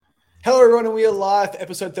Hello, everyone, and we are live for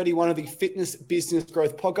episode 31 of the Fitness Business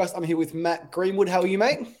Growth Podcast. I'm here with Matt Greenwood. How are you,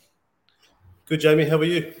 mate? Good, Jamie. How are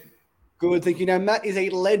you? Good, thank you. Now, Matt is a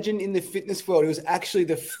legend in the fitness world. He was actually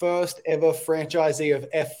the first ever franchisee of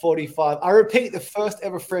F45. I repeat, the first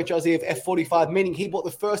ever franchisee of F45, meaning he bought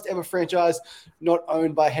the first ever franchise not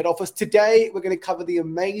owned by head office. Today, we're going to cover the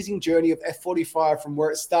amazing journey of F45 from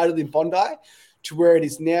where it started in Bondi to where it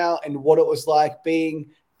is now and what it was like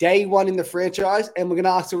being day one in the franchise. And we're going to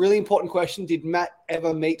ask a really important question. Did Matt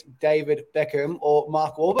ever meet David Beckham or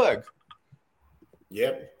Mark Wahlberg?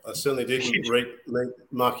 Yeah, I certainly didn't meet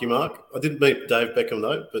Marky Mark. I didn't meet Dave Beckham,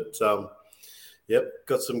 though, but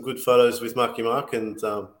got some good photos with Marky Mark, and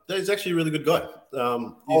he's actually a really good guy.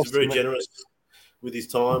 He's very generous with his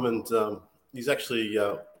time, and he's actually,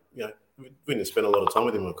 we didn't spend a lot of time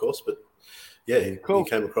with him, of course, but yeah, he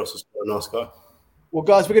came across as a nice guy. Well,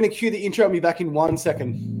 guys, we're going to cue the intro. I'll be back in 1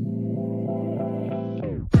 second.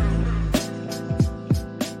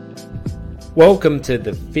 Welcome to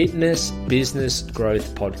the Fitness Business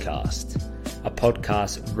Growth Podcast, a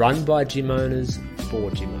podcast run by gym owners for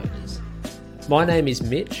gym owners. My name is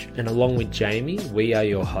Mitch, and along with Jamie, we are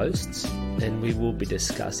your hosts, and we will be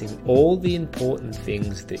discussing all the important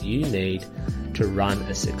things that you need to run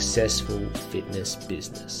a successful fitness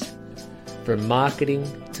business. From marketing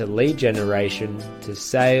to lead generation to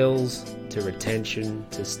sales to retention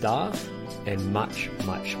to staff and much,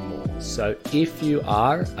 much more. So if you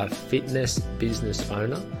are a fitness business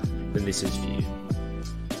owner, then this is for you.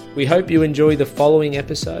 We hope you enjoy the following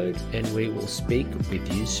episode and we will speak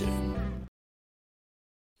with you soon.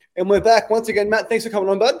 And we're back once again. Matt, thanks for coming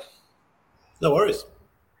on, bud. No worries.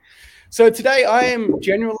 So today I am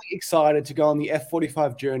genuinely excited to go on the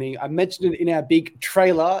F45 journey. I mentioned it in our big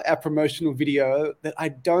trailer, our promotional video, that I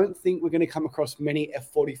don't think we're going to come across many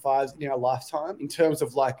F45s in our lifetime in terms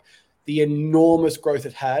of like the enormous growth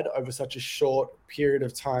it had over such a short period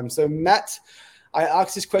of time. So Matt, I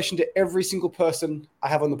ask this question to every single person I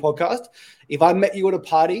have on the podcast. If I met you at a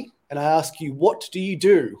party and I ask you, what do you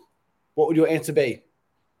do? What would your answer be?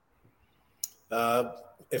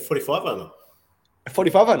 F45 owner.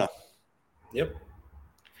 F45 owner. Yep.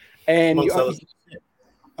 And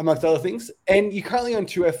amongst other things. And you currently own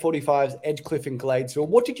two F45s, Edgecliff and Gladesville.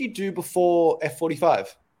 What did you do before F45?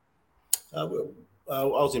 I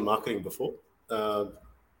was in marketing before. And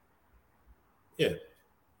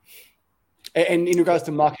in regards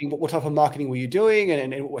to marketing, what type of marketing were you doing?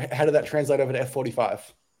 And how did that translate over to F45?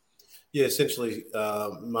 Yeah, essentially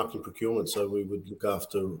marketing procurement. So we would look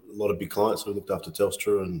after a lot of big clients. So we looked after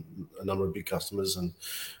Telstra and a number of big customers, and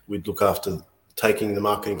we'd look after taking the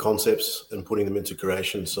marketing concepts and putting them into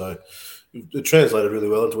creation. So it translated really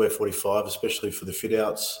well into F45, especially for the fit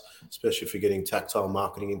outs, especially for getting tactile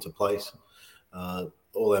marketing into place.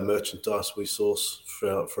 All our merchandise we source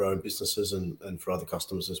for our own businesses and for other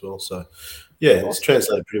customers as well. So yeah, it's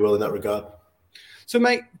translated pretty well in that regard. So,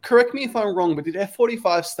 mate, correct me if I'm wrong, but did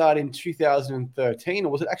F45 start in 2013 or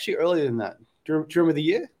was it actually earlier than that? Do you remember the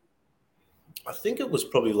year? I think it was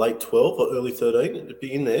probably late 12 or early 13. It'd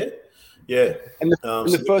be in there. Yeah. And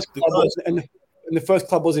the first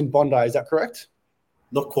club was in Bondi, is that correct?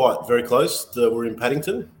 Not quite. Very close. We're in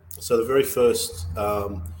Paddington. So the very first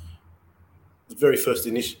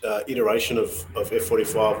iteration of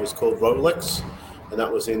F45 was called Rolex, and that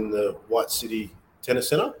was in the White City Tennis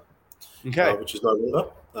Centre. Okay. Which is no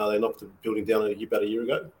longer. They knocked the building down about a year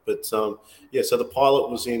ago. But, so the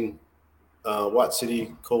pilot was in White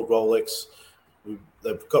City called Rolex.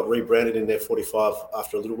 They got rebranded in F45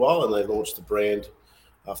 after a little while, and they launched the brand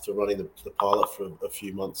after running the pilot for a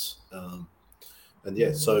few months.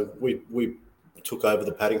 So we took over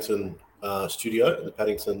the Paddington studio, the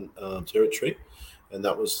Paddington territory, and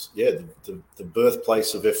that was, the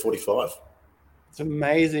birthplace of F45. It's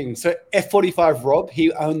amazing. So F45 Rob,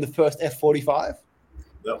 he owned the first F45?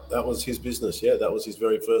 That was his business. Yeah, that was his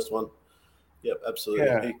very first one. Yep, absolutely.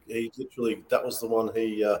 Yeah. He literally, that was the one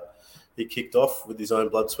he kicked off with his own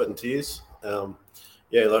blood, sweat and tears.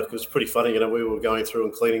 It was pretty funny. We were going through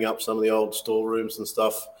and cleaning up some of the old storerooms and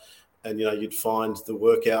stuff, and you'd find the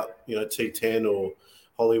workout, T10 or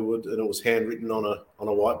Hollywood, and it was handwritten on a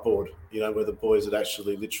whiteboard. Where the boys had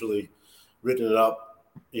actually literally written it up.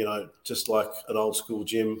 Just like an old school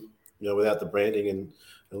gym, without the branding, and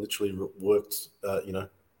literally worked,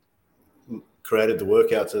 created the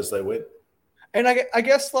workouts as they went. And I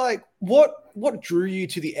guess, like, what drew you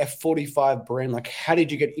to the F45 brand? Like, how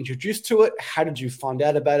did you get introduced to it? How did you find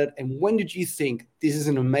out about it? And when did you think this is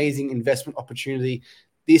an amazing investment opportunity?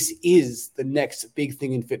 This is the next big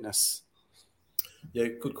thing in fitness. Yeah,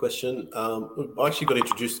 good question. I actually got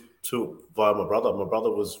introduced to it via my brother. My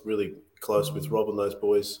brother was really close with Rob and those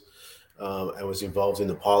boys and was involved in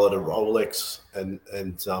the pilot of Rolex, and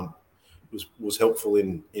was helpful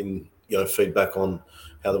in feedback on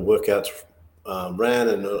how the workouts ran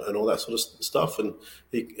and all that sort of stuff. And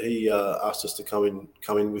he asked us to come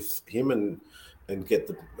in with him and get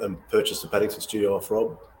purchase the Paddington studio off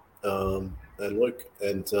Rob and Luke.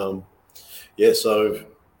 And so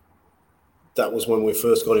that was when we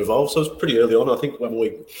first got involved. So it was pretty early on. I think when we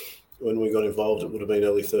got involved, it would have been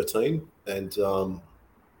early 13. And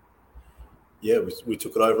we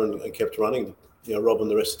took it over and kept running. Rob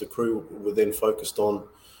and the rest of the crew were then focused on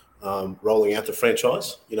rolling out the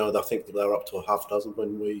franchise. I think they were up to a half a dozen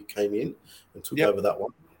when we came in and took over that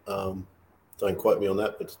one. Don't quote me on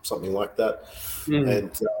that, but something like that.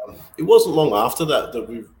 And it wasn't long after that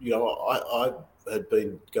we, I had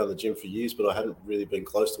been going to the gym for years, but I hadn't really been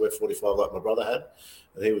close to F45 like my brother had.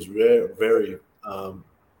 And he was very, very,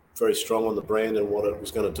 very strong on the brand and what it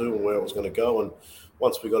was going to do and where it was going to go. And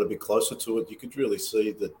once we got a bit closer to it, you could really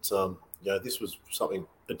see that, this was something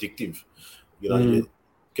addictive. You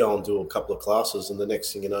go and do a couple of classes, and the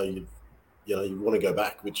next thing you know, you want to go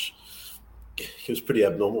back, which was pretty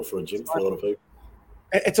abnormal for a gym for a lot of people.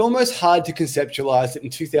 It's almost hard to conceptualize that in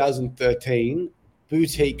 2013,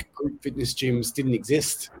 boutique group fitness gyms didn't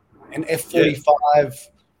exist, and F45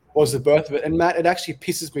 was the birth of it. And Matt, it actually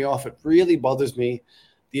pisses me off. It really bothers me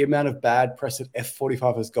the amount of bad press that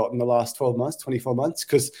F45 has got in the last 12 months, 24 months,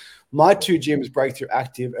 because my two gyms, Breakthrough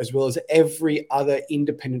Active, as well as every other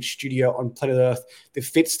independent studio on planet Earth, the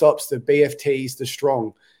Fit Stops, the BFTs, the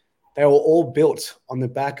Strong, they were all built on the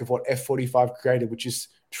back of what F45 created, which is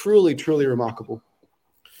truly, truly remarkable.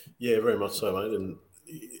 Yeah, very much so, mate. And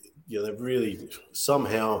they've really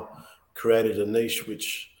somehow created a niche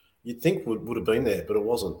which you'd think would have been there, but it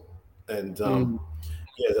wasn't. And a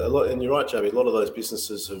lot. And you're right, Jamie. A lot of those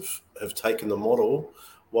businesses have taken the model,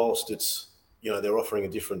 whilst it's they're offering a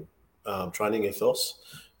different training ethos.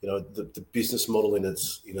 The business model in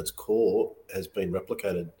its core has been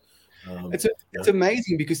replicated. It's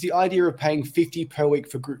amazing, because the idea of paying $50 per week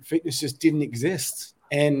for group fitness just didn't exist.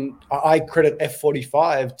 And I credit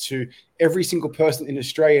F45 to every single person in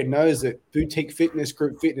Australia knows that boutique fitness,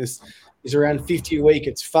 group fitness is around $50 a week.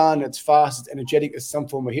 It's fun, it's fast, it's energetic, it's some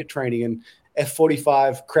form of HIIT training. And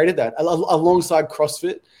F45 created that alongside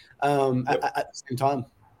CrossFit at the same time.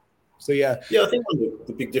 So I think one of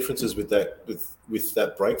the big differences with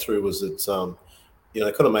that breakthrough was that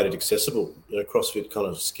it kind of made it accessible. CrossFit kind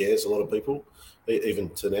of scares a lot of people, even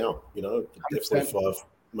to now. F45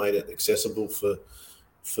 made it accessible for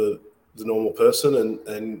the normal person,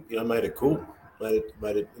 and made it cool,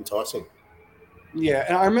 made it enticing. Yeah,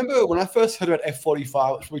 and I remember when I first heard about F45, it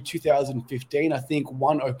was probably 2015. I think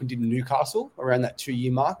one opened in Newcastle around that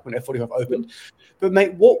 2-year mark when F45 opened. But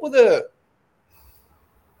mate, what were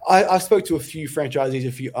I spoke to a few franchisees,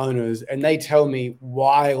 a few owners, and they tell me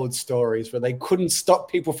wild stories where they couldn't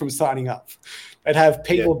stop people from signing up. They'd have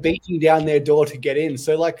people beating down their door to get in.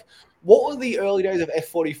 So, what were the early days of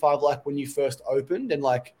F45 like when you first opened? And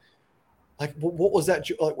what was that?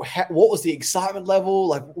 What was the excitement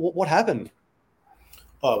level? What happened?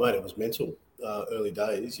 Oh, mate, it was mental. Early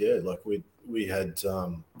days, we had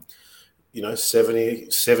 70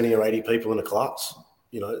 or 80 people in a class.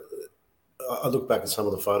 I look back at some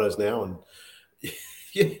of the photos now, and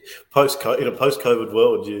post-COVID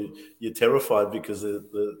world, you're terrified because your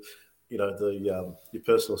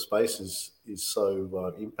personal space is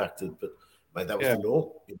so impacted. But mate, that was the norm.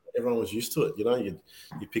 Everyone was used to it. You'd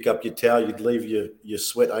pick up your towel, you'd leave your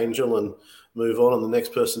sweat angel and move on, and the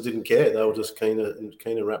next person didn't care. They were just keen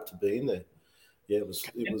and rapt to be in there. Yeah, it was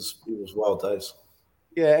wild days.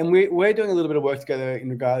 Yeah, and we're doing a little bit of work together in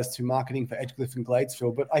regards to marketing for Edgecliff and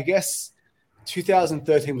Gladesville. But I guess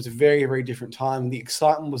 2013 was a very, very different time. The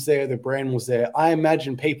excitement was there. The brand was there. I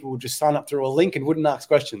imagine people would just sign up through a link and wouldn't ask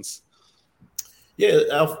questions. Yeah,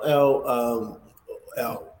 our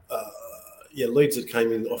leads that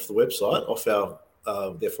came in off the website, off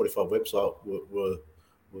their 45 website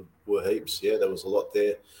were heaps. Yeah, there was a lot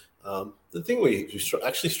there. The thing we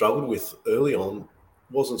actually struggled with early on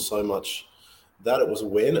wasn't so much that, it was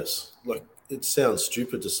awareness. It sounds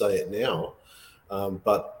stupid to say it now,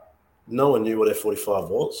 but no one knew what F45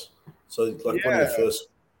 was. So one of your first,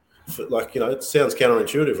 it sounds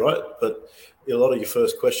counterintuitive, right? But a lot of your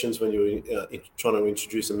first questions when you were trying to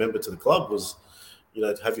introduce a member to the club was,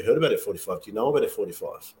 have you heard about F45? Do you know about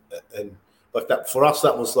F45? And that, for us,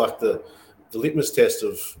 that was the litmus test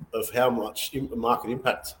of how much market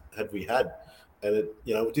impact had we had. And it,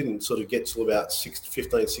 we didn't sort of get to about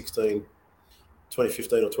 2015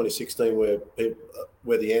 or 2016 where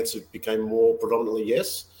the answer became more predominantly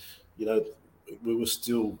yes. We were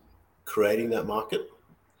still creating that market.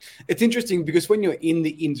 It's interesting because when you're in the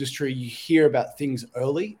industry, you hear about things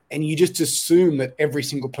early and you just assume that every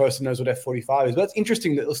single person knows what F45 is. But it's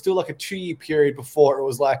interesting that it was still like a 2-year period before it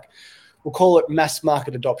was like, we'll call it mass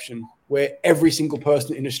market adoption, where every single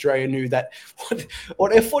person in Australia knew that.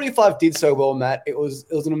 What F45 did so well, Matt, it was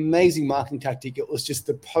an amazing marketing tactic. It was just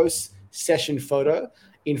the post-session photo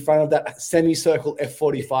in front of that semicircle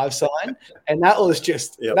F45 sign. And that was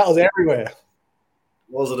just, that was everywhere.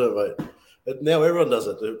 Wasn't it, mate? But now everyone does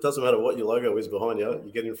it. It doesn't matter what your logo is behind you.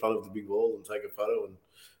 You get in front of the big wall and take a photo and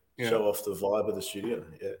show off the vibe of the studio.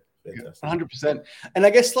 Yeah, fantastic. 100%. And I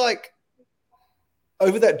guess like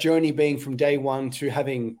over that journey being from day one to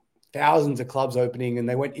having thousands of clubs opening and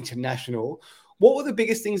they went international, what were the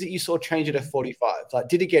biggest things that you saw change at F45? Like,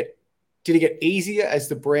 did it get easier as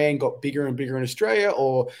the brand got bigger and bigger in Australia,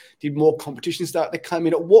 or did more competition start to come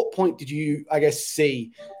in? At what point did you, I guess,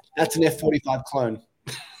 see that's an F45 clone?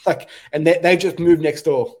 Like, and they just moved next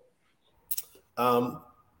door.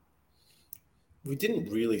 We didn't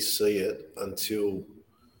really see it until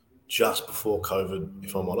just before COVID,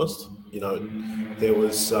 if I'm honest. There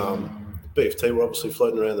was BFT were obviously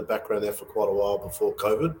floating around the background there for quite a while before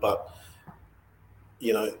COVID, but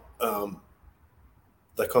they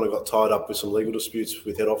kind of got tied up with some legal disputes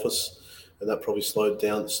with head office, and that probably slowed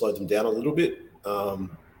them down a little bit.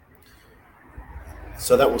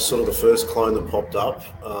 So that was sort of the first clone that popped up.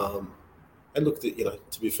 And look,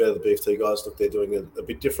 to be fair, the BFT guys, they're doing it a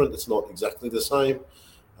bit different. It's not exactly the same,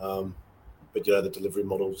 but the delivery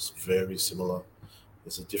model's very similar.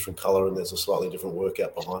 There's a different color and there's a slightly different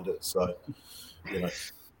workout behind it. So,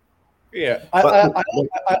 Yeah.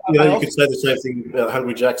 You could say the same thing about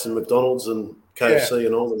Hungry Jack's and McDonald's and KFC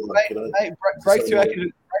and all that.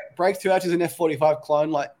 Breakthrough Arch is an F45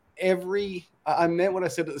 clone. Like I meant what I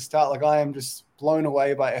said at the start. Like, I am just blown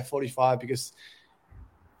away by F45 because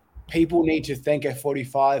people need to thank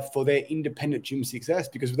F45 for their independent gym success,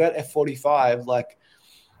 because without F45, like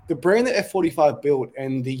the brand that F45 built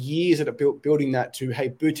and the years that it built building that to, hey,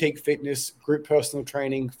 boutique fitness, group personal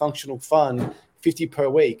training, functional fun, 50 per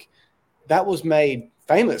week, that was made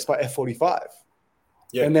famous by F45.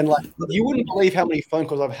 Yeah. And then like, you wouldn't believe how many phone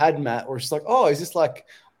calls I've had, Matt, where it's like, oh, is this like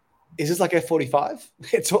F45?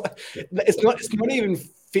 It's not even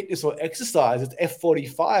fitness or exercise. It's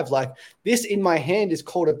F45. Like, this in my hand is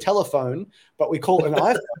called a telephone, but we call it an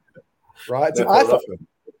iPhone, right? It's an iPhone.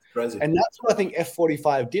 Crazy. And that's what I think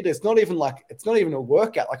F45 did. It's not even a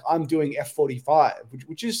workout. Like, I'm doing F45,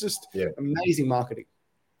 which is just amazing marketing.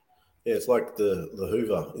 Yeah, it's like the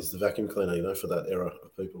Hoover is the vacuum cleaner, for that era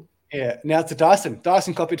of people. Yeah. Now it's a Dyson.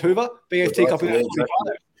 Dyson copied Hoover. BFT copied F45.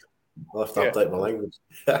 Exactly. I'll have to update my language.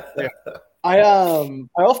 Yeah. I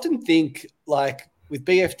often think, like, with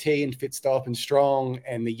BFT and Fitstop and Strong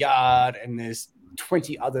and the Yard and there's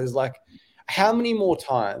 20 others, like, how many more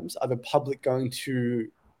times are the public going to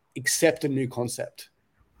accept a new concept?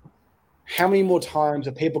 How many more times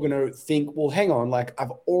are people going to think, well, hang on, like,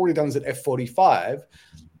 I've already done this at F45.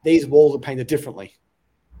 These walls are painted differently.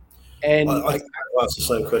 And I ask the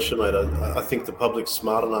same question, mate. I think the public's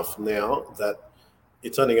smart enough now that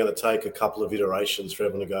it's only going to take a couple of iterations for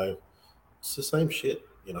everyone to go, it's the same shit,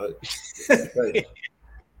 Okay.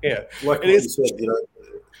 Yeah. Like you said,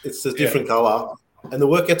 it's a different color and the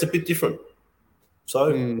workout's a bit different.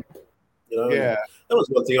 So, that was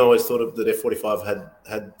one thing I always thought of, that F45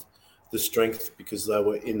 had the strength because they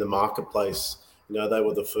were in the marketplace. They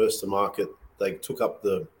were the first to market. They took up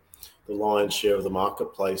the lion's share of the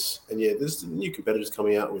marketplace. And there's new competitors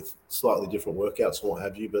coming out with slightly different workouts and what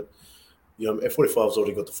have you. But, F45's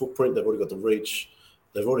already got the footprint. They've already got the reach.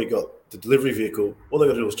 They've already got the delivery vehicle. All they've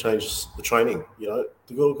got to do is change the training. All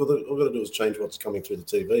they've got to do is change what's coming through the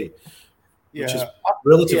TV, which is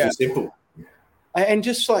relatively simple. And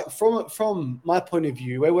just like from my point of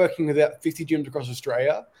view, we're working with about 50 gyms across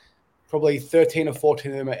Australia. Probably 13 or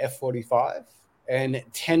 14 of them are F45. And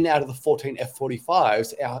 10 out of the 14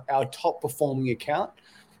 F45s, our top performing account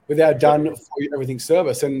with our done for everything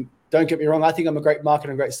service. And don't get me wrong, I think I'm a great marketer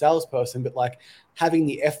and great salesperson, but like having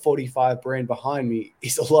the F45 brand behind me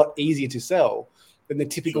is a lot easier to sell than the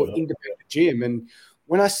typical independent gym. And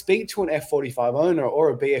when I speak to an F45 owner or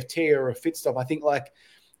a BFT or a Fitstop, I think, like,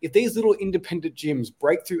 if these little independent gyms,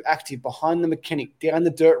 Breakthrough Active, behind the mechanic, down the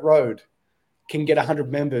dirt road, can get 100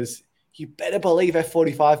 members, you better believe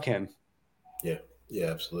F45 can. Yeah,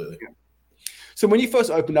 absolutely. Yeah. So when you first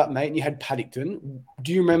opened up, mate, and you had Paddington,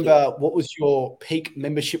 do you remember what was your peak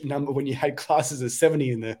membership number when you had classes of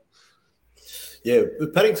 70 in there? Yeah,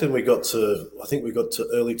 with Paddington, we got to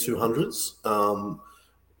early 200s,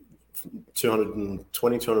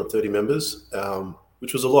 220, 230 members,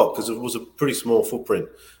 which was a lot because it was a pretty small footprint.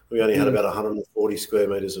 We only had about 140 square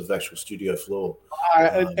meters of actual studio floor.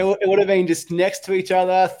 It would have been just next to each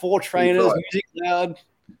other, 4 trainers, right. Music loud.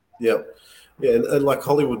 Yeah. And like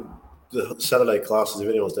Hollywood, the Saturday classes, if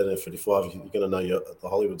anyone's done F45, you're going to know the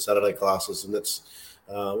Hollywood Saturday classes, and that's,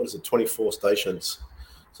 24 stations.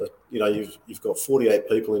 So, you've got 48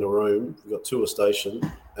 people in a room, you've got 2 a station,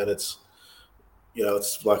 and it's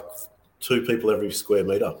like 2 people every square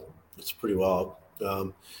meter. It's pretty wild.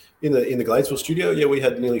 In the Gladesville studio, we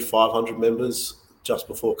had nearly 500 members just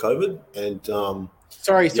before COVID. And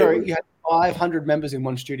sorry, you had 500 members in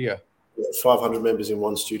one studio. 500 members in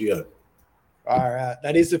one studio. All right,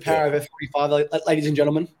 that is the power of F45, ladies and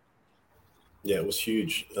gentlemen. Yeah, it was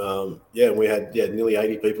huge. And we had nearly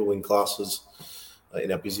 80 people in classes,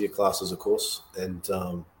 in our busier classes, of course. And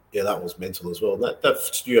that was mental as well. And that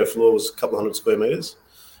studio floor was a couple of hundred square meters.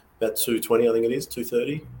 About 220, I think it is,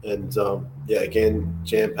 230. And, again,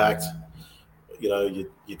 jam-packed.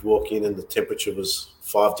 You'd walk in and the temperature was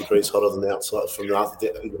 5 degrees hotter than the outside from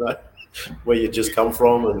where you'd just come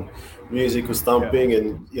from, and music was thumping,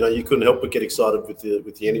 and, you couldn't help but get excited with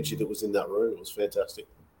the energy that was in that room. It was fantastic.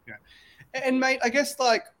 Yeah. And, mate, I guess,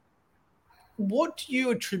 what do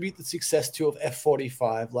you attribute the success to of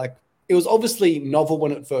F45? It was obviously novel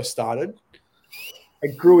when it first started.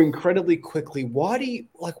 It grew incredibly quickly. Why do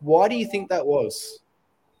you think that was?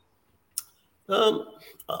 I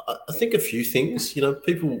think a few things.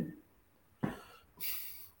 People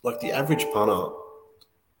like the average punter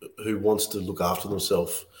who wants to look after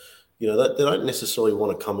themselves. They don't necessarily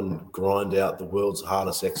want to come and grind out the world's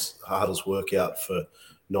hardest workout for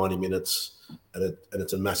 90 minutes, and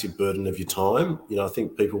it's a massive burden of your time. I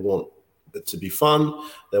think people want it to be fun,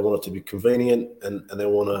 they want it to be convenient, and they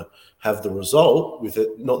want to have the result with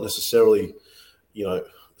it, not necessarily,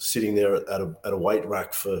 sitting there at a weight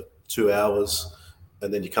rack for 2 hours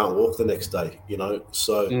and then you can't walk the next day,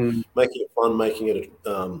 So making it fun, making it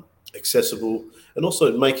accessible, and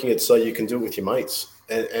also making it so you can do it with your mates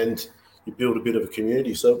and you build a bit of a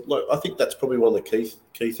community. So I think that's probably one of the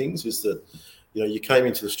key things is that, you came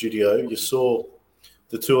into the studio, you saw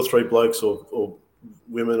the 2 or 3 blokes or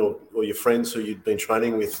women or your friends who you'd been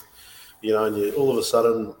training with, and all of a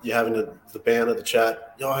sudden you're having the banter, the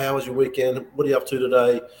chat. How was your weekend? What are you up to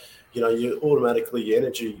today? You automatically, your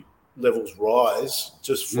energy levels rise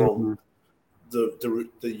just from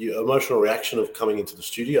the emotional reaction of coming into the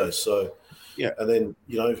studio. So, and then,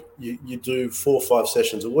 you do 4 or 5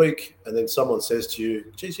 sessions a week, and then someone says to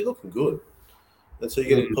you, geez, you're looking good. And so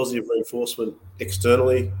you're getting positive reinforcement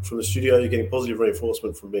externally from the studio. You're getting positive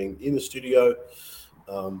reinforcement from being in the studio.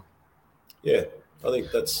 I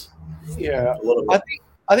think that's a lot of it.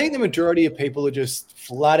 I think the majority of people are just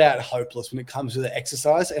flat out hopeless when it comes to the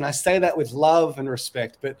exercise. And I say that with love and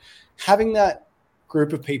respect, but having that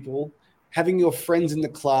group of people, having your friends in the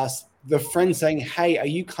class, the friends saying, hey, are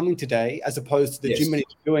you coming today? As opposed to the gym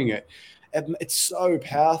manager doing it. It's so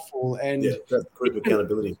powerful. And that group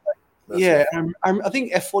accountability. I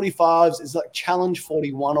think F45s is like challenge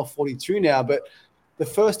 41 or 42 now, but the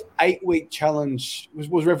first 8-week challenge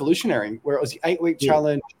was revolutionary, where it was the 8-week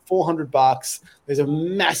challenge, $400. There's a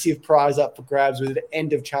massive prize up for grabs with an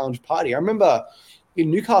end of challenge party. I remember in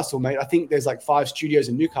Newcastle, mate, I think there's 5 studios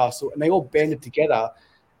in Newcastle, and they all banded together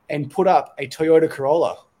and put up a Toyota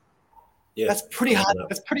Corolla. Yeah, that's pretty hard.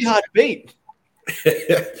 That's pretty hard to beat.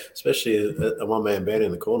 Especially a one-man band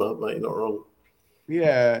in the corner, mate. You're not wrong.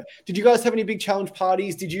 Yeah. Did you guys have any big challenge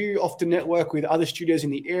parties? Did you often network with other studios in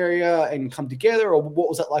the area and come together, or what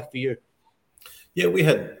was that like for you? Yeah, we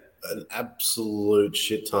had an absolute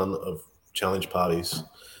shit ton of challenge parties.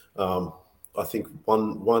 I think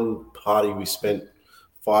one party we spent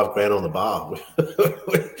 $5,000 on the bar.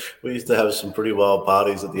 We used to have some pretty wild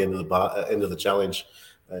parties at the end of the challenge,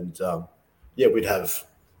 and we'd have,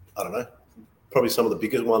 I don't know, probably some of the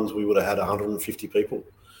biggest ones. We would have had 150 people.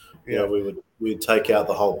 Yeah, we'd take out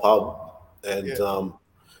the whole pub and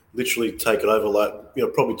literally take it over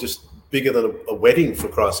probably just bigger than a wedding, for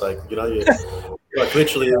Christ's sake.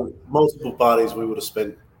 Literally multiple parties we would have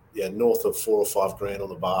spent north of $4,000 or $5,000 on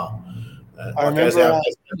the bar. I remember as our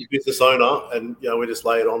business owner, and we just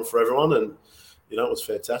lay it on for everyone, and it was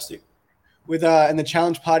fantastic. With and the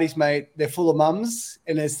challenge parties, mate, they're full of mums,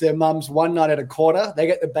 and it's their mums one night at a quarter. They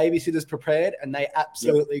get the babysitters prepared, and they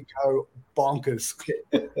absolutely go bonkers.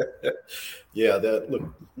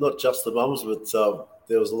 Look, not just the mums, but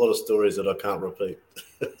there was a lot of stories that I can't repeat.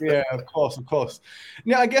 Yeah, of course.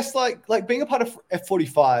 Now, I guess like being a part of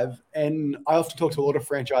F45, and I often talk to a lot of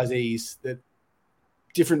franchisees that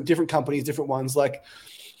different companies, different ones.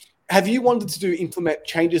 Have you wanted to implement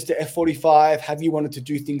changes to F45? Have you wanted to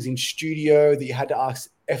do things in studio that you had to ask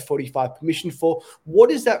F45 permission for? What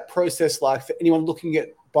is that process like for anyone looking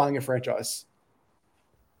at buying a franchise?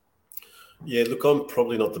 Yeah, look, I'm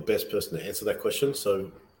probably not the best person to answer that question. So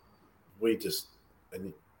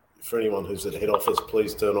and for anyone who's at head office,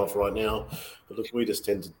 please turn off right now. But look, we just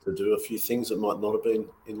tend to do a few things that might not have been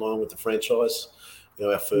in line with the franchise.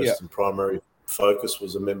 Our first and primary focus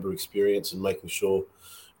was a member experience and making sure,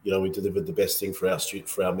 we delivered the best thing for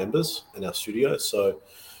our members and our studio. So,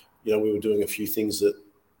 we were doing a few things that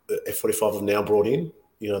F45 have now brought in,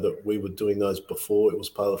 that we were doing those before it was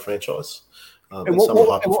part of the franchise. And what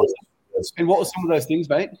were some of those things,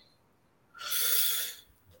 mate?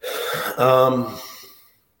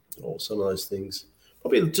 Some of those things.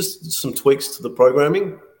 Probably just some tweaks to the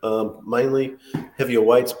programming, mainly heavier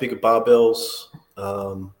weights, bigger barbells.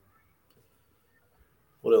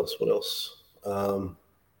 What else?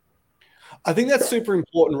 I think that's super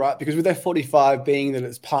important, right? Because with F45 being that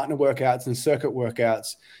it's partner workouts and circuit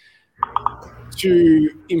workouts, to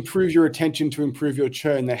improve your retention, to improve your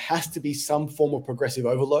churn, there has to be some form of progressive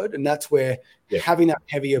overload. And that's where having that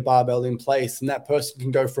heavier barbell in place and that person can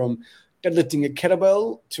go from deadlifting a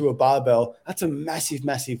kettlebell to a barbell, that's a massive,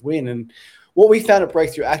 massive win. And what we found at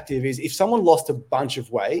Breakthrough Active is if someone lost a bunch of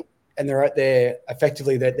weight and they're at their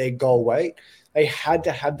goal weight, they had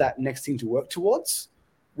to have that next thing to work towards,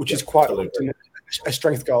 which is quite often a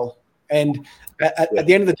strength goal. And at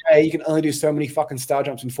the end of the day, you can only do so many fucking star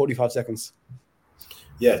jumps in 45 seconds.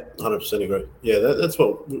 Yeah, 100% agree. Yeah, that's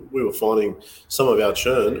what we were finding. Some of our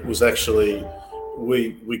churn was actually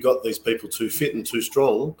we got these people too fit and too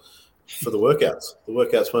strong for the workouts. The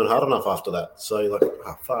workouts weren't hard enough after that. So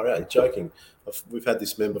far out, you're joking. We've had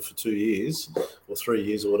this member for 2 years or 3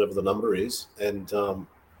 years or whatever the number is, and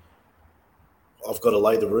I've got to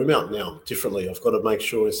lay the room out now differently. I've got to make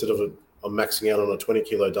sure instead of I'm maxing out on a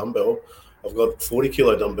 20-kilo dumbbell, I've got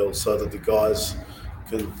 40-kilo dumbbells so that the guys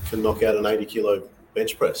can knock out an 80-kilo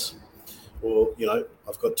bench press. Or,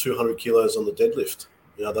 I've got 200 kilos on the deadlift,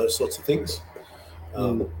 those sorts of things.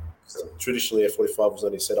 Traditionally, F45 was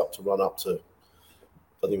only set up to run up to,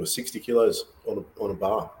 I think it was 60 kilos on a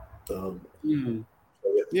bar. Making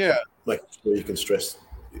sure you can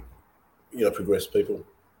progress people.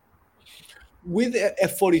 With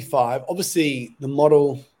F45, obviously the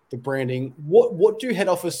model, the branding, what do head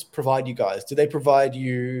office provide you guys? Do they provide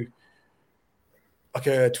you like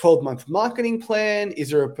a 12-month marketing plan?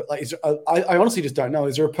 I honestly just don't know.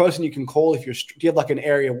 Is there a person you can call do you have like an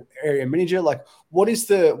area manager? Like what is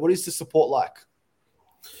the support like?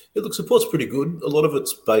 Yeah, look, support's pretty good. A lot of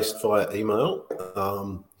it's based via email.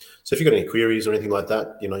 So if you've got any queries or anything like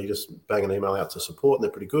that, you just bang an email out to support and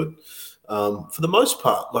they're pretty good. For the most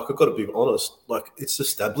part, I've got to be honest, it's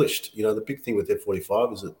established. The big thing with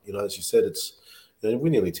F45 is that, as you said, it's, we're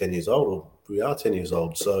nearly 10 years old, or we are 10 years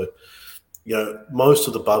old. So, most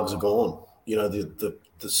of the bugs are gone. The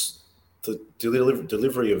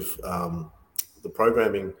delivery of the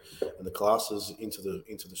programming and the classes into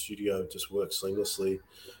the studio just works seamlessly.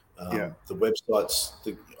 The websites,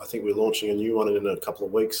 I think we're launching a new one in a couple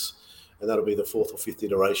of weeks, and that'll be the 4th or 5th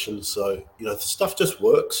iteration. So, the stuff just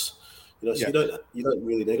works. So you don't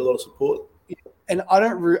really need a lot of support. And I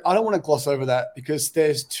don't want to gloss over that because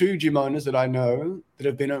there's 2 gym owners that I know that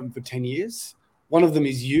have been open for 10 years. One of them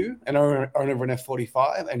is you, an owner of an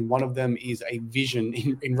F45, and one of them is a Vision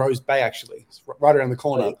in Rose Bay, actually. It's right around the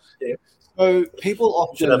corner. Yeah. So people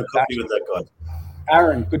often... You should have a coffee with that guy.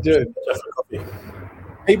 Aaron, good dude.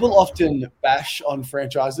 People often bash on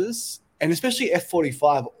franchises, and especially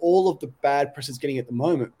F45, all of the bad press is getting at the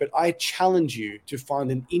moment. But I challenge you to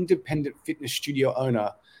find an independent fitness studio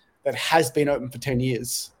owner that has been open for 10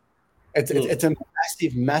 years. It's a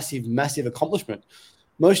massive, massive, massive accomplishment.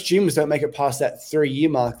 Most gyms don't make it past that 3-year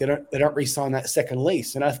mark. They don't re-sign that second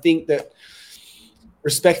lease. And I think that,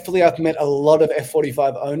 respectfully, I've met a lot of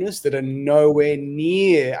F45 owners that are nowhere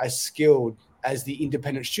near as skilled as the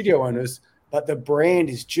independent studio owners, but the brand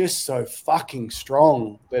is just so fucking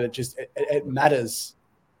strong that it matters.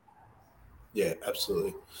 Yeah,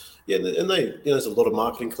 absolutely. Yeah, and there's a lot of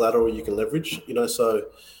marketing collateral you can leverage. So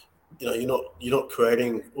you're not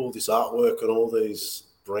creating all this artwork and all these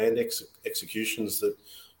brand executions that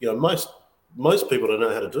most people don't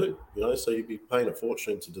know how to do. So you'd be paying a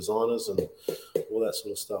fortune to designers and all that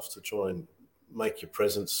sort of stuff to try and make your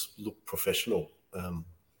presence look professional.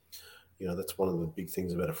 That's one of the big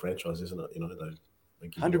things about a franchise, isn't it? They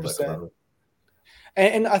give 100%.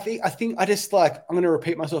 And I think I just I'm going to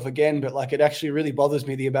repeat myself again, but it actually really bothers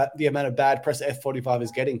me the amount of bad press F45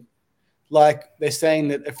 is getting. They're saying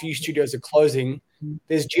that a few studios are closing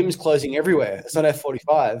there's gyms closing everywhere. It's not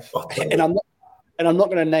F45. Oh, totally. And I'm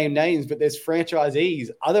not going to name names, but there's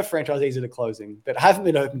other franchisees that are closing that haven't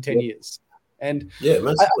been open 10 years. And yeah,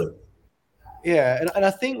 massively. And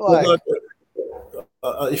I think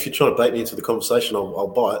if you're trying to bait me into the conversation, I'll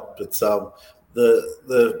bite. But one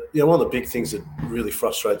of the big things that really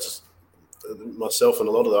frustrates myself and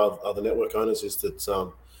a lot of the other network owners is that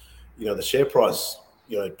the share price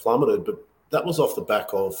plummeted, but that was off the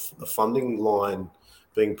back of a funding line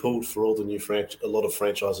being pulled for all the new a lot of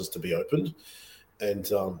franchises to be opened, and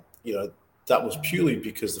that was purely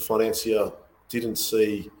because the financier didn't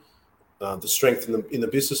see the strength in the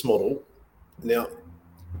business model. Now,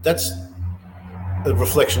 that's a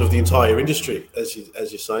reflection of the entire industry, as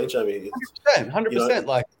you're saying, Jamie. 100%.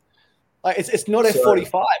 Like it's not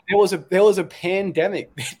F45. There was a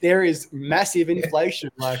pandemic. There is massive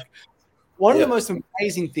inflation. Like one of the most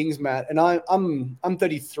amazing things, Matt, and I'm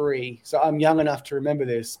 33, so I'm young enough to remember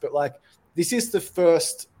this, but like this is the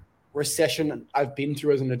first recession I've been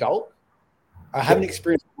through as an adult. I haven't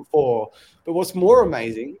experienced it before. But what's more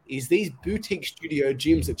amazing is these boutique studio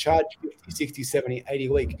gyms that charge 50, 60, 70, 80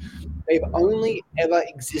 a week, they've only ever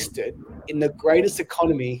existed in the greatest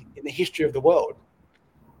economy in the history of the world.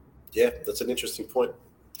 Yeah, that's an interesting point.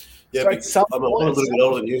 Yeah, so I'm a little bit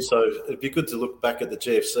older than you, so it'd be good to look back at the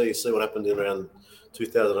GFC, see what happened in around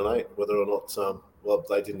 2008, whether or not,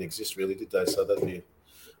 they didn't exist really, did they? So that'd be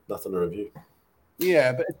nothing to review.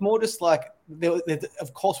 Yeah, but it's more just like,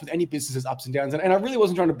 of course, with any business, there's ups and downs. And I really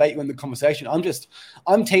wasn't trying to bait you in the conversation. I'm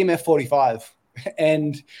team F45.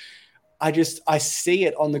 And I see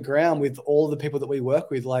it on the ground with all the people that we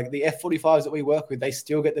work with. Like the F45s that we work with, they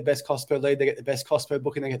still get the best cost per lead. They get the best cost per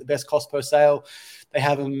booking. They get the best cost per sale. They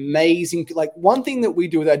have amazing, like one thing that we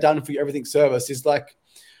do with our Done For You Everything service is like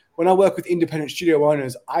when I work with independent studio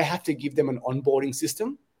owners, I have to give them an onboarding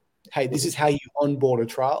system. Hey, this is how you onboard a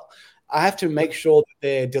trial. I have to make sure that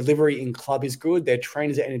their delivery in club is good, their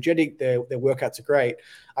trainers are energetic, their workouts are great.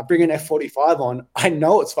 I bring an F45 on, I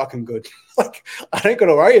know it's fucking good. Like, I don't got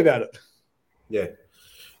to worry about it. Yeah.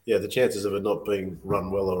 Yeah, the chances of it not being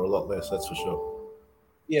run well are a lot less, that's for sure.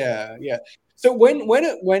 Yeah, yeah. So when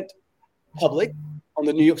it went public on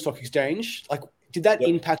the New York Stock Exchange, like, did that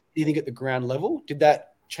impact anything at the ground level? Did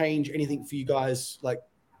that change anything for you guys, like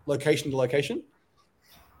location to location?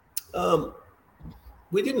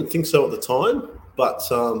 We didn't think so at the time, but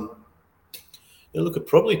look, it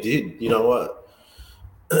probably did.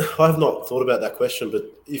 I have not thought about that question, but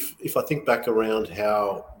if I think back around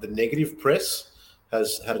how the negative press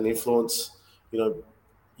has had an influence,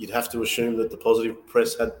 you'd have to assume that the positive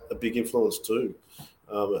press had a big influence too,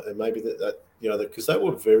 and maybe that because they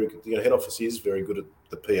were very good. Head office is very good at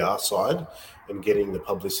the PR side and getting the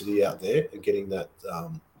publicity out there and getting that.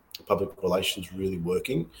 Public relations really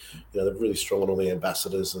working. They're really strong on all the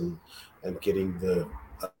ambassadors and getting the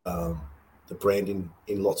brand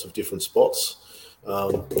in lots of different spots.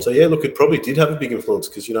 Look, it probably did have a big influence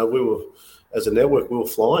because we were, as a network, we were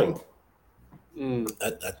flying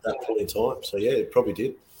at that point in time. So yeah, it probably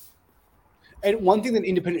did. And one thing that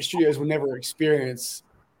independent studios will never experience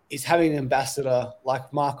is having an ambassador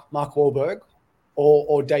like Mark Wahlberg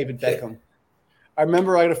or David Beckham. I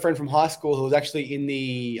remember I had a friend from high school who was actually in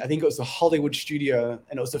I think it was the Hollywood studio,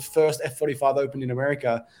 and it was the first F45 opened in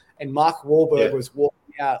America. And Mark Wahlberg was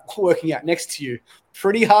working out next to you.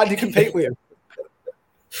 Pretty hard to compete with.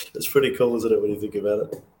 It's pretty cool, isn't it, when you think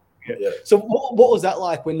about it? Yeah. So what was that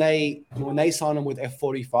like when they signed on with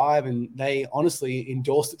F45 and they honestly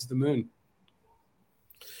endorsed it to the moon?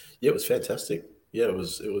 Yeah, it was fantastic. Yeah, it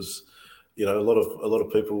was. A lot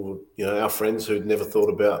of people, our friends who'd never thought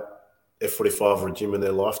about F45 or a gym in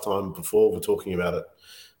their lifetime before were talking about it.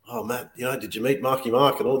 Oh, Matt, did you meet Marky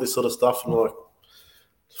Mark and all this sort of stuff? And I'm like,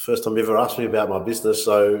 first time you ever asked me about my business.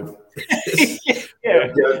 So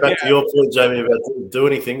back to your point, Jamie, about do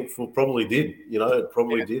anything. Well, probably did. It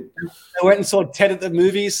probably did. I went and saw Ted at the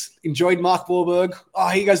movies, enjoyed Mark Wahlberg. Oh,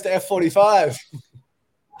 he goes to F45.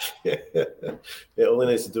 Yeah, all he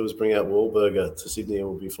needs to do is bring out Wahlberg to Sydney and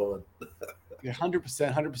we'll be fine. Yeah,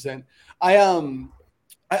 100%.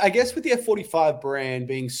 I guess with the F45 brand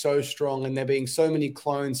being so strong and there being so many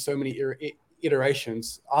clones, so many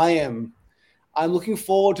iterations, I'm looking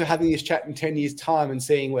forward to having this chat in 10 years' time and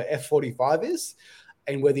seeing where F45 is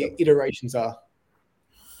and where the iterations are.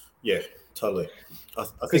 Yeah, totally. I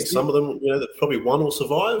think some of them, probably one will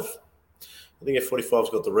survive. I think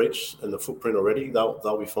F45's got the reach and the footprint already.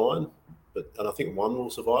 They'll be fine. And I think one will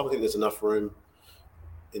survive. I think there's enough room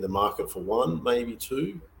in the market for one, maybe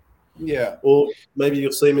two. Yeah. Or maybe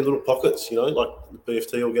you'll see them in little pockets, like the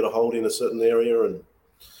BFT will get a hold in a certain area. And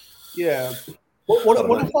yeah. What I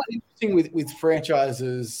find interesting with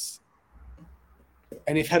franchises,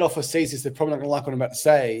 and if head office sees this, they're probably not going to like what I'm about to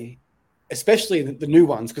say, especially the new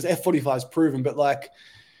ones, because F45 is proven, but like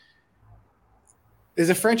there's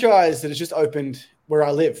a franchise that has just opened where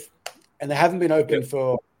I live, and they haven't been open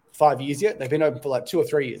for 5 years yet. They've been open for like 2 or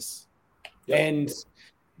 3 years. Yep. And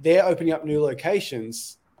they're opening up new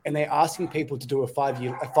locations, and they're asking people to do a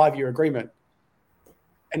 5-year agreement.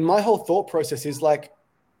 And my whole thought process is like,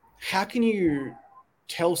 how can you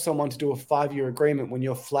tell someone to do a 5-year agreement when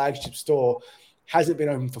your flagship store hasn't been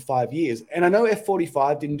open for 5 years? And I know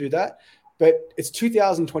F45 didn't do that, but it's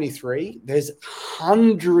 2023. There's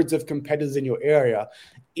hundreds of competitors in your area.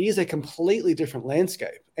 It is a completely different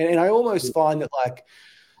landscape. And I almost find that, like,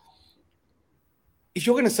 if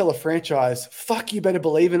you're going to sell a franchise, you better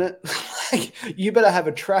believe in it. Like, you better have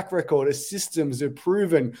a track record, a systems are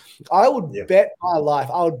proven. I would bet my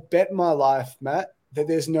life, Matt, that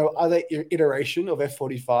there's no other iteration of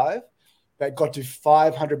F45 that got to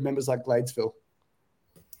 500 members like Gladesville.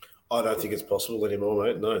 I don't think it's possible anymore,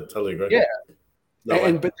 mate. No, totally agree. Yeah.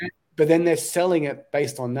 No, but then they're selling it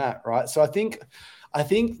based on that, right? So I think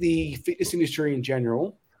the fitness industry in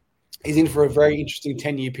general is in for a very interesting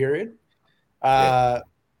 10-year period.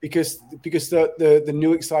 Because the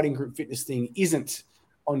new exciting group fitness thing isn't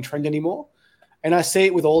on trend anymore. And I see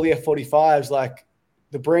it with all the F45s, like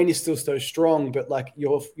the brand is still so strong, but like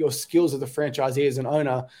your skills as a franchisee, as an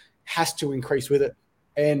owner, has to increase with it.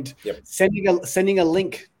 And sending a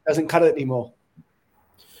link doesn't cut it anymore.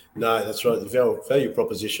 No, that's right. The value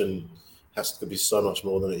proposition has to be so much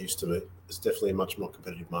more than it used to be. It's definitely a much more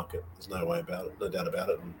competitive market. There's no way about it, no doubt about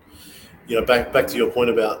it. And, back to your point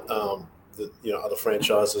about other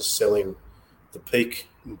franchises selling the peak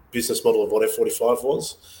business model of what F45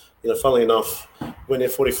 was. Funnily enough, when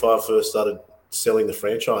F45 first started selling the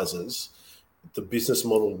franchises, the business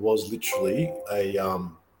model was literally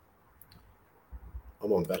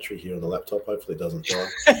I'm on battery here on the laptop. Hopefully it doesn't die.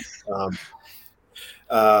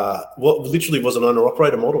 What literally was an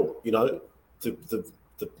owner-operator model.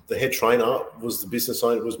 The head trainer was the business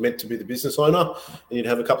owner, was meant to be the business owner, and you'd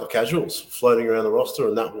have a couple of casuals floating around the roster,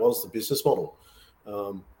 and that was the business model.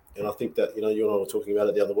 And I think that, you and I were talking about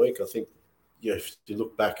it the other week. I think, if you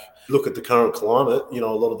look at the current climate, a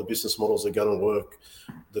lot of the business models are going to work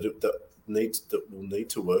that will need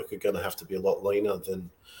to work are going to have to be a lot leaner than,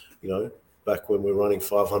 back when we were running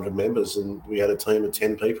 500 members and we had a team of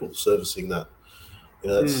 10 people servicing that.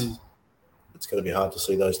 It's going to be hard to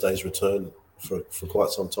see those days return for quite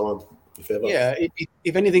some time, if ever. Yeah,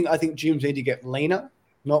 if anything, I think gyms need to get leaner,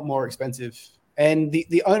 not more expensive. And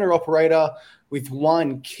the owner-operator with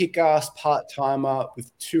one kick-ass part-timer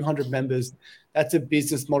with 200 members, that's a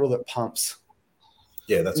business model that pumps.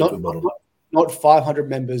 Yeah, that's a good model. Not 500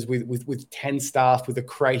 members with 10 staff with a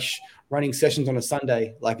creche running sessions on a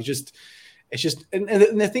Sunday. Like, it's just and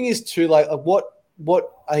the thing is too, like what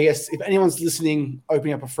I guess, if anyone's listening,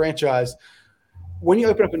 opening up a franchise, when you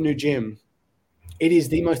open up a new gym, it is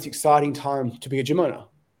the most exciting time to be a gym owner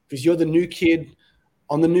because you're the new kid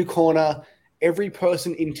on the new corner. Every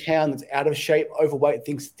person in town that's out of shape, overweight,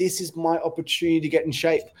 thinks this is my opportunity to get in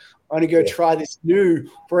shape. I'm going to go try this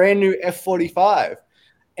brand new F45.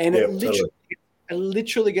 And it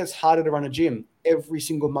literally gets harder to run a gym every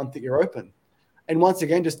single month that you're open. And once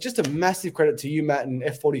again, just a massive credit to you, Matt, and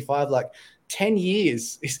F45. Like 10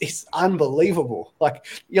 years is unbelievable. Like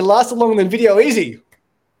you lasted longer than Video Easy.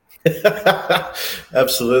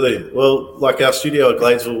 Absolutely. Well, like our studio at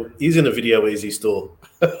Gladesville is in a Video Easy store.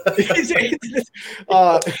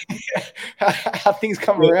 How things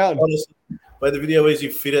come around. Honestly, but the Video Easy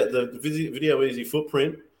the Video Easy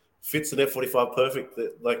footprint fits an F45 perfect.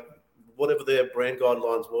 Like whatever their brand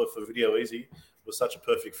guidelines were for Video Easy was such a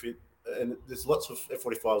perfect fit. And there's lots of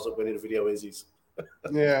F45s that went into Video Easies.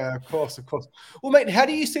 Yeah, of course. Well, mate, how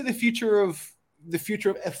do you see the future of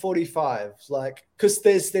F45s? Like, because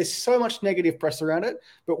there's so much negative press around it,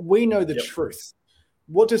 but we know the truth.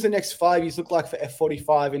 What does the next 5 years look like for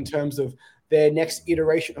F45 in terms of their next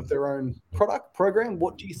iteration of their own product program?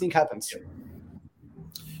 What do you think happens?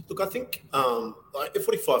 Look, I think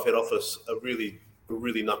F45 head office are really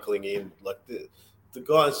knuckling in. Like the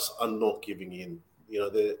guys are not giving in.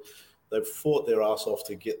 They've fought their ass off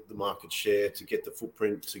to get the market share, to get the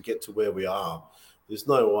footprint, to get to where we are. There's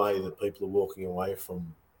no way that people are walking away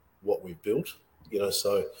from what we've built.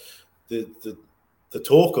 So the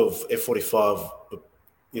talk of F45,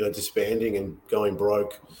 disbanding and going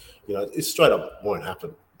broke, it straight up won't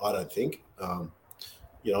happen. I don't think. I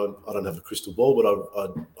don't have a crystal ball, but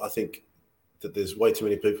I think that there's way too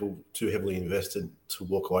many people too heavily invested to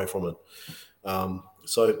walk away from it.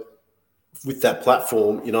 So with that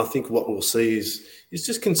platform, I think what we'll see is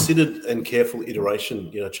just considered and careful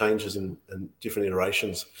iteration, changes and different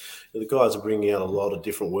iterations. The guys are bringing out a lot of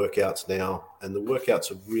different workouts now, and the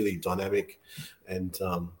workouts are really dynamic. And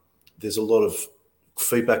there's a lot of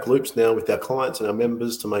feedback loops now with our clients and our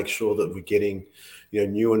members to make sure that we're getting,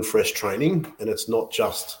 new and fresh training, and it's not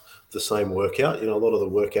just the same workout. A lot of the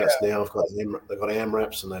workouts now they've got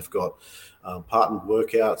AMRAPs and they've got partnered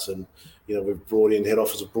workouts, and we've brought in, head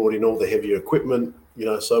office have brought in all the heavier equipment.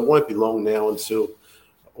 So it won't be long now until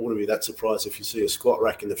I wouldn't be that surprised if you see a squat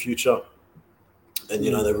rack in the future. And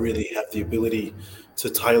they really have the ability to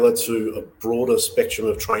tailor to a broader spectrum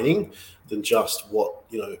of training than just what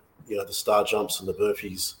the star jumps and the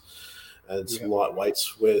burpees and some light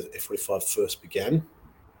weights where F45 first began.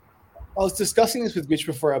 I was discussing this with Mitch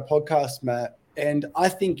before our podcast, Matt, and I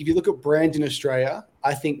think if you look at brands in Australia,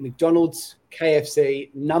 I think McDonald's,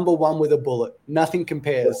 KFC, number one with a bullet. Nothing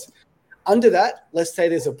compares. Under that, let's say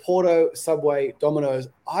there's a Porto, Subway, Domino's.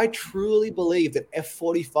 I truly believe that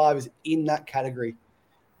F45 is in that category.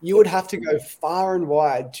 You would have to go far and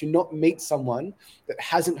wide to not meet someone that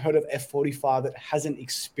hasn't heard of F45, that hasn't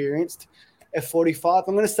experienced F45.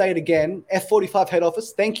 I'm going to say it again. F45 head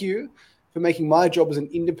office, thank you for making my job as an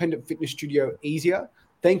independent fitness studio easier.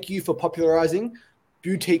 Thank you for popularizing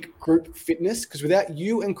boutique group fitness, because without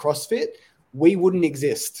you and CrossFit, we wouldn't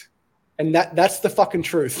exist. And that's the fucking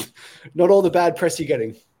truth. Not all the bad press you're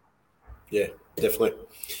getting. Yeah, definitely.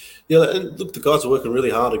 Yeah, and look, the guys are working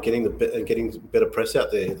really hard at getting better press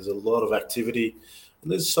out there. There's a lot of activity,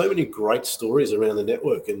 and there's so many great stories around the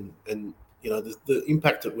network, and the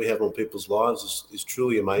impact that we have on people's lives is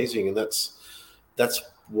truly amazing, and that's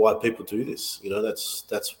why people do this.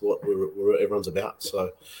 That's what everyone's about.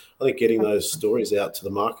 So I think getting those stories out to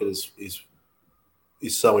the market is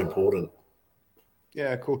so important.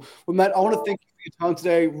 Yeah, cool. Well, Matt, I want to thank you for your time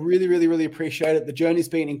today. Really, really, really appreciate it. The journey's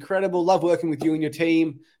been incredible. Love working with you and your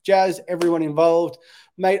team. Jazz, everyone involved.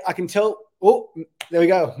 Mate, I can tell. Oh, there we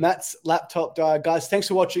go. Matt's laptop died. Guys, thanks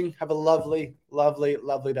for watching. Have a lovely, lovely,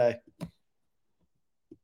 lovely day.